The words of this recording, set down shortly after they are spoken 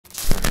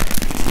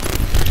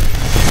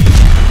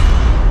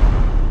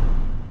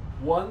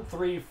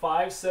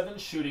1-3-5-7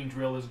 shooting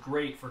drill is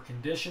great for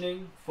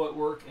conditioning,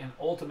 footwork, and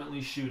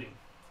ultimately shooting.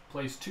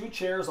 Place 2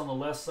 chairs on the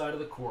left side of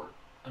the court,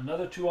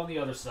 another 2 on the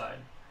other side.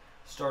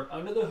 Start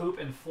under the hoop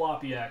in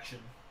floppy action,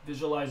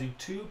 visualizing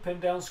 2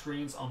 pinned down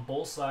screens on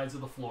both sides of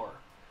the floor.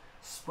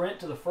 Sprint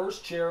to the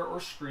first chair or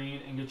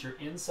screen and get your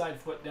inside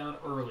foot down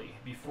early,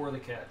 before the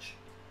catch.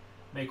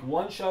 Make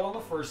 1 shot on the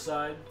first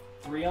side,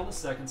 3 on the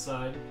second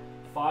side,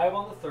 5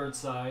 on the third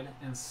side,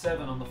 and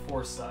 7 on the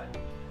fourth side.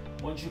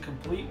 Once you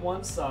complete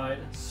one side,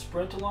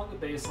 sprint along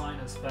the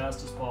baseline as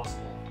fast as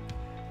possible.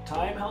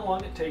 Time how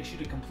long it takes you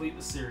to complete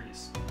the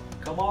series.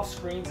 Come off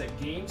screens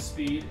at game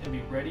speed and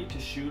be ready to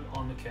shoot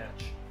on the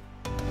catch.